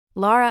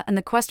Lara and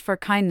the Quest for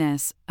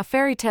Kindness, a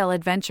fairy tale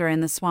adventure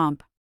in the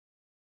swamp.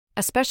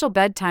 A special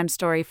bedtime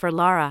story for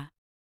Lara.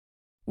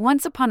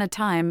 Once upon a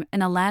time,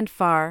 in a land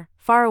far,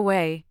 far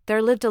away,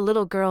 there lived a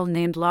little girl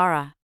named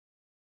Lara.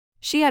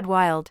 She had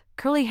wild,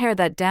 curly hair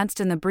that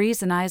danced in the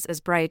breeze and eyes as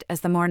bright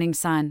as the morning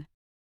sun.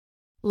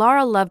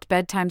 Lara loved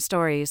bedtime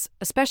stories,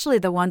 especially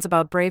the ones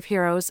about brave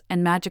heroes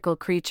and magical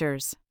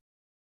creatures.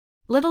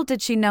 Little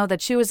did she know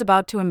that she was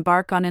about to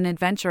embark on an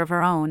adventure of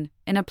her own,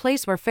 in a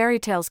place where fairy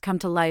tales come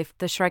to life,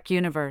 the Shrek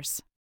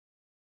universe.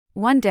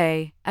 One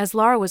day, as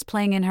Lara was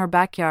playing in her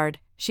backyard,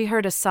 she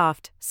heard a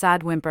soft,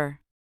 sad whimper.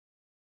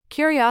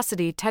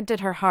 Curiosity tugged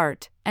at her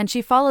heart, and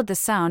she followed the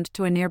sound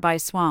to a nearby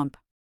swamp.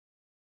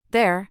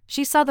 There,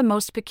 she saw the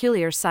most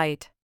peculiar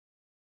sight.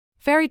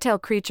 Fairy tale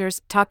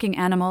creatures, talking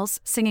animals,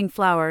 singing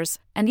flowers,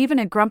 and even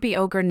a grumpy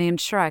ogre named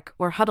Shrek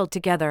were huddled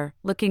together,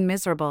 looking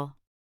miserable.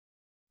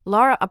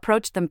 Lara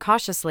approached them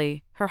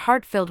cautiously, her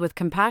heart filled with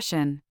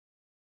compassion.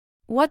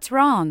 "What's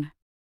wrong?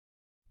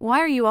 Why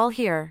are you all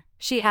here?"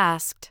 she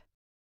asked.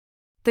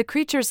 The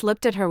creatures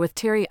looked at her with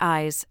teary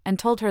eyes and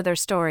told her their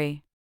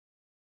story.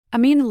 A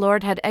mean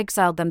lord had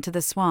exiled them to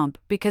the swamp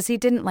because he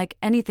didn't like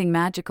anything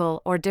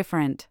magical or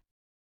different.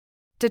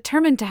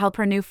 Determined to help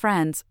her new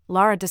friends,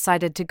 Lara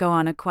decided to go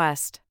on a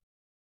quest.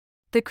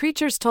 The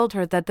creatures told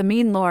her that the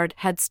mean lord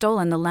had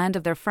stolen the land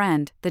of their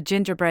friend, the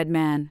gingerbread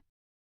man.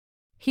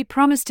 He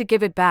promised to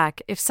give it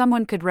back if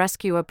someone could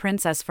rescue a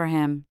princess for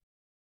him.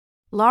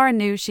 Lara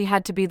knew she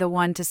had to be the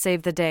one to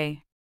save the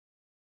day.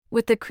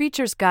 With the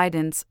creature's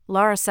guidance,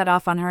 Lara set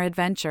off on her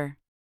adventure.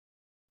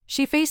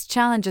 She faced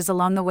challenges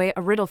along the way: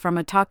 a riddle from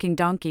a talking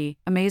donkey,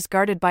 a maze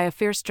guarded by a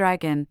fierce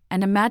dragon,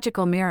 and a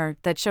magical mirror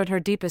that showed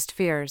her deepest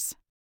fears.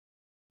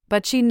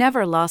 But she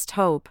never lost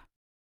hope.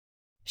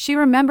 She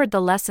remembered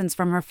the lessons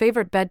from her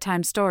favorite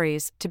bedtime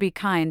stories: to be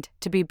kind,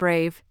 to be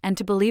brave, and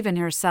to believe in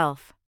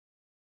herself.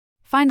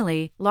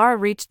 Finally, Lara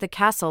reached the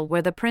castle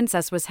where the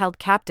princess was held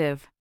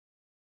captive.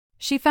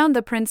 She found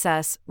the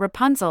princess,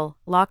 Rapunzel,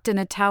 locked in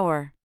a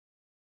tower.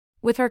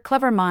 With her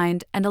clever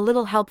mind and a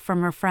little help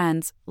from her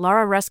friends,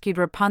 Lara rescued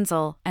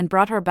Rapunzel and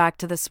brought her back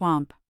to the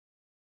swamp.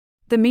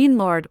 The mean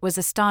lord was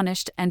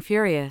astonished and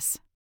furious.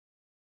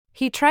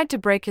 He tried to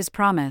break his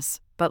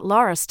promise, but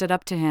Lara stood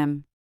up to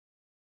him.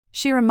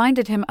 She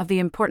reminded him of the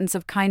importance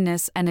of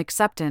kindness and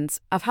acceptance,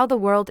 of how the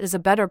world is a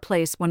better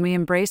place when we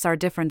embrace our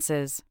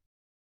differences.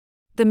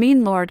 The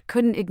mean lord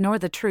couldn't ignore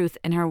the truth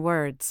in her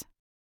words.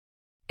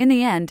 In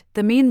the end,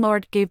 the mean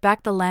lord gave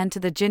back the land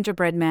to the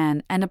gingerbread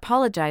man and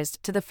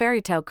apologized to the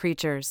fairy tale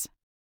creatures.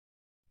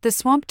 The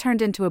swamp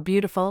turned into a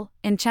beautiful,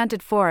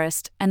 enchanted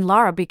forest, and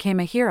Lara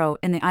became a hero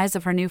in the eyes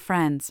of her new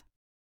friends.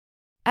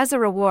 As a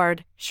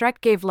reward,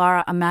 Shrek gave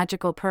Lara a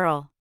magical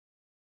pearl.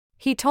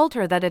 He told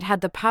her that it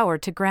had the power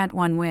to grant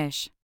one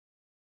wish.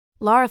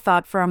 Lara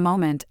thought for a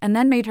moment and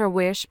then made her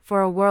wish for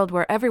a world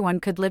where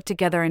everyone could live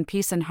together in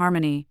peace and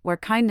harmony, where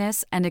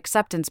kindness and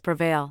acceptance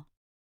prevail.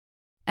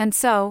 And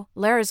so,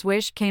 Lara's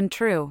wish came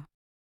true.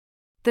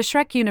 The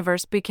Shrek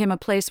universe became a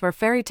place where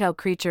fairy tale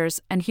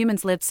creatures and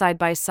humans lived side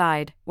by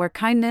side, where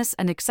kindness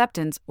and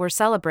acceptance were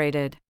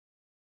celebrated.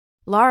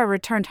 Lara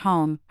returned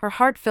home, her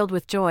heart filled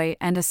with joy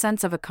and a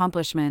sense of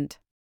accomplishment.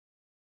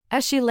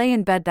 As she lay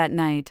in bed that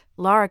night,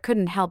 Lara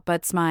couldn't help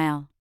but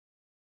smile.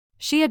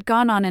 She had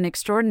gone on an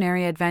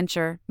extraordinary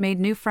adventure, made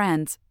new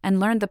friends,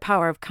 and learned the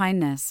power of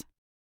kindness.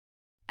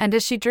 And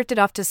as she drifted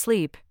off to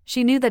sleep,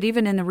 she knew that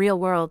even in the real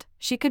world,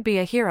 she could be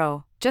a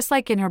hero, just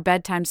like in her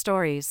bedtime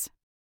stories.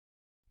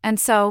 And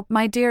so,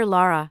 my dear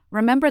Lara,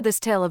 remember this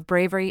tale of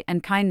bravery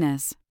and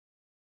kindness.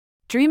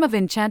 Dream of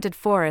enchanted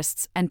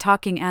forests and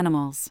talking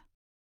animals.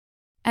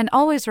 And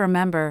always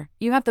remember,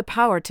 you have the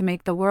power to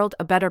make the world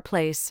a better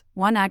place,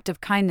 one act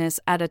of kindness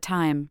at a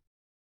time.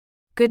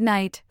 Good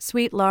night,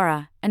 sweet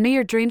Lara, and may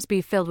your dreams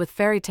be filled with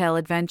fairy tale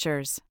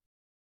adventures.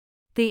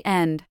 The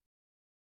end.